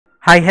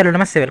Hi, hello,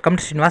 namaste. Welcome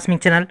to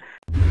SRINIVASMech channel.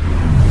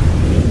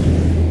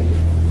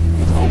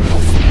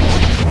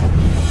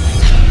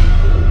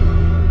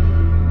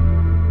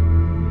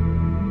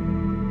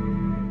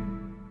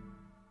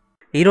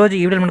 ఈ రోజు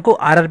evening మనకు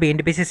RRB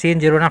NTPC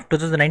Standard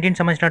 2019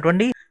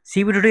 సంబంధించినటువంటి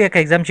CBT యొక్క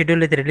ఎగ్జామ్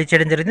షెడ్యూల్ అయితే రిలీజ్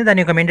చేయడం జరిగింది.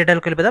 దాని యొక్క మెయిన్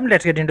డీటెయిల్కి వెళ్ళిపోదాం.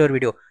 Let's get into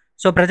video.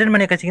 So present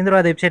మన యొక్క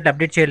సికింద్రాబాద్ వెబ్సైట్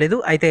అప్డేట్ చేయలేదు.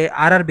 అయితే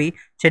RRB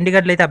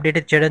చండీగఢ్ అయితే అప్డేట్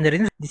చేయడం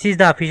జరిగింది. This is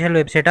the official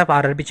website of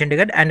RRB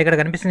Chandigarh and ఇక్కడ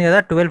కనిపిస్తుంది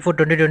కదా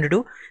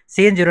 12/4/2022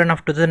 CN01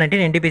 of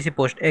 2019 NTPC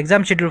post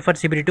exam schedule for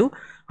CBT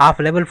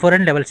of level 4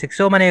 and level 6.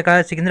 So మన యొక్క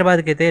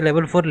సికింద్రాబాద్కి అయితే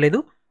లెవెల్ 4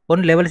 లేదు,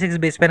 ఓన్లీ లెవెల్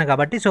 6 బేస్ పైన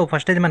కాబట్టి సో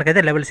ఫస్ట్ అయితే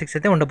మనకైతే లెవెల్ 6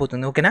 అయితే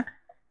ఉండబోతుంది. ఓకేనా,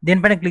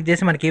 దీనిపైన క్లిక్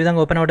చేసి మనకి ఈ విధంగా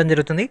ఓపెన్ అవ్వడం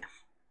జరుగుతుంది.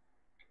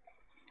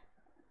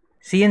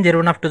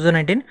 CN01 of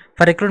 2019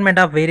 for recruitment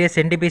of various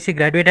NTPC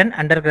graduate and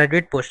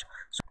undergraduate posts.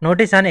 So,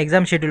 notice on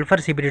exam schedule for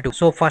CBT 2.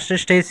 So first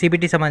stage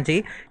CBT సంబంధించి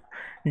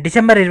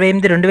డిసెంబర్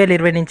 28,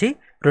 2020 నుంచి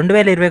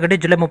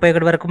 2021 జూలై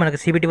 31 వరకు మనకు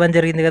CBT 1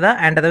 జరిగింది కదా.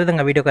 అండ్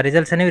అదేవిధంగా వీటి యొక్క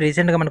రిజల్ట్స్ అనేవి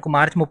రీసెంట్గా మనకు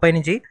మార్చి 30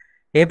 నుంచి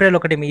ఏప్రిల్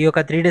 1 ఈ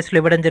యొక్క 3 డేస్లో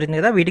ఇవ్వడం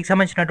జరిగింది కదా. వీటికి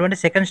సంబంధించినటువంటి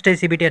సెకండ్ స్టేజ్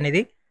CBT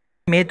అనేది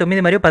మే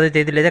 9 మరియు 10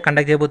 తేదీలు అయితే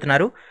కండక్ట్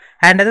చేయబోతున్నారు.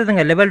 అండ్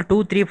అదేవిధంగా లెవెల్ 2,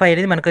 3, 5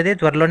 అనేది మనకైతే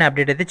త్వరలోనే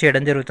అప్డేట్ అయితే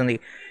చేయడం జరుగుతుంది.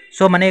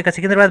 సో మన యొక్క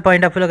సికింద్రాబాద్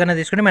పాయింట్ ఆఫ్ వ్యూలో కన్నా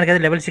తీసుకుంటే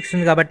మనకైతే లెవెల్ 6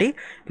 ఉంది కాబట్టి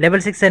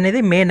లెవెల్ 6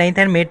 అనేది మే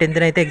 9th అండ్ మే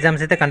 10th అయితే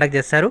ఎగ్జామ్స్ అయితే కండక్ట్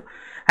చేస్తారు.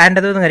 అండ్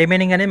అదేవిధంగా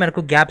రిమైనింగ్ అనేది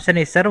మనకు గ్యాప్స్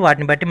అని ఇస్తారు,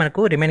 వాటిని బట్టి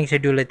మనకు రిమైనింగ్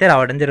షెడ్యూల్ అయితే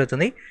రావడం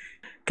జరుగుతుంది.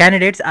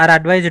 Candidates are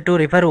advised to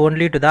refer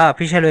only to the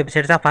official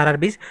websites of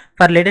RRBs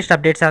for latest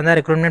updates on the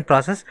recruitment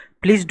process.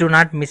 Please do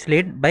not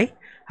mislead by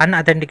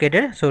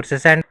unauthenticated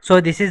sources. And so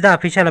this is the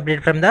official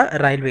update from the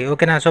railway.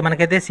 ఓకేనా, so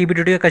మనకైతే CBT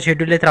 2 యొక్క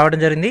schedule అయితే రావడం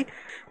జరిగింది.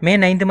 మే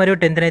 9th మరియు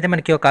 10th అయితే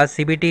మనకి ఒక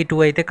CBT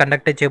 2 అయితే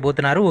కండక్ట్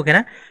చేయబోతున్నారు.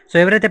 ఓకేనా, సో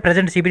ఎవరైతే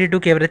ప్రజెంట్ CBT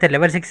 2కి ఎవరైతే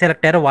లెవెల్ 6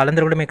 సెలెక్ట్ అయ్యారో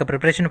వాళ్ళందరూ కూడా మీకు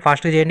ప్రిపరేషన్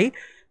ఫాస్ట్గా చేయండి.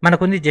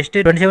 మనకుంది జస్ట్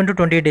 27 to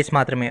 28 డేస్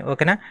మాత్రమే.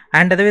 ఓకేనా,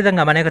 అండ్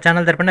అదేవిధంగా మన యొక్క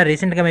ఛానల్ తరపున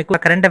రీసెంట్గా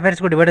మీకు కరెంట్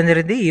అఫైర్స్ కూడా ఇవ్వడం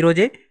జరిగింది ఈ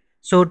రోజే.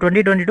 సో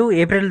 2022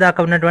 ఏప్రిల్ దాకా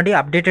ఉన్నటువంటి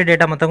అప్డేటెడ్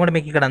డేటా మొత్తం కూడా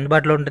మీకు ఇక్కడ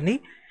అందుబాటులో ఉంటుంది.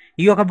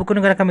 ఈ యొక్క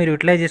బుక్ను కనుక మీరు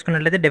యూటిలైజ్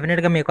చేసుకున్నట్లయితే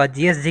డెఫినెట్గా మీకు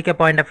GSGK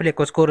పాయింట్ ఆఫ్ వ్యూ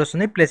ఎక్కువ స్కోర్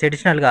వస్తుంది. ప్లస్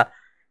అడిషనల్గా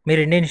మీరు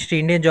Indian history,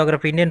 Indian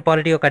geography, Indian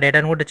polity యొక్క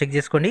డేటాను కూడా చెక్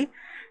చేసుకోండి.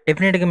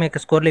 డెఫినెట్గా మీకు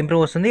స్కోర్లో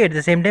ఇంప్రూవ్ వస్తుంది. At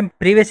the same time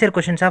previous year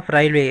questions of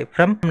railway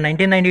from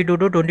 1992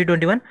 to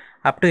 2021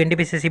 up to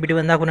NTPC CBT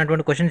 1 దాకా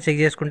ఉన్నటువంటి క్వశ్చన్స్ చెక్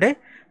చేసుకుంటే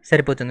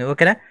సరిపోతుంది.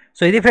 ఓకేనా,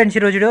 సో ఇది ఫ్రెండ్స్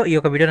ఈ రోజు ఈ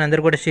యొక్క వీడియోని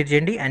అందరూ కూడా షేర్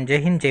చేయండి. అండ్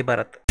జై హింద్, జై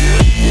భారత్.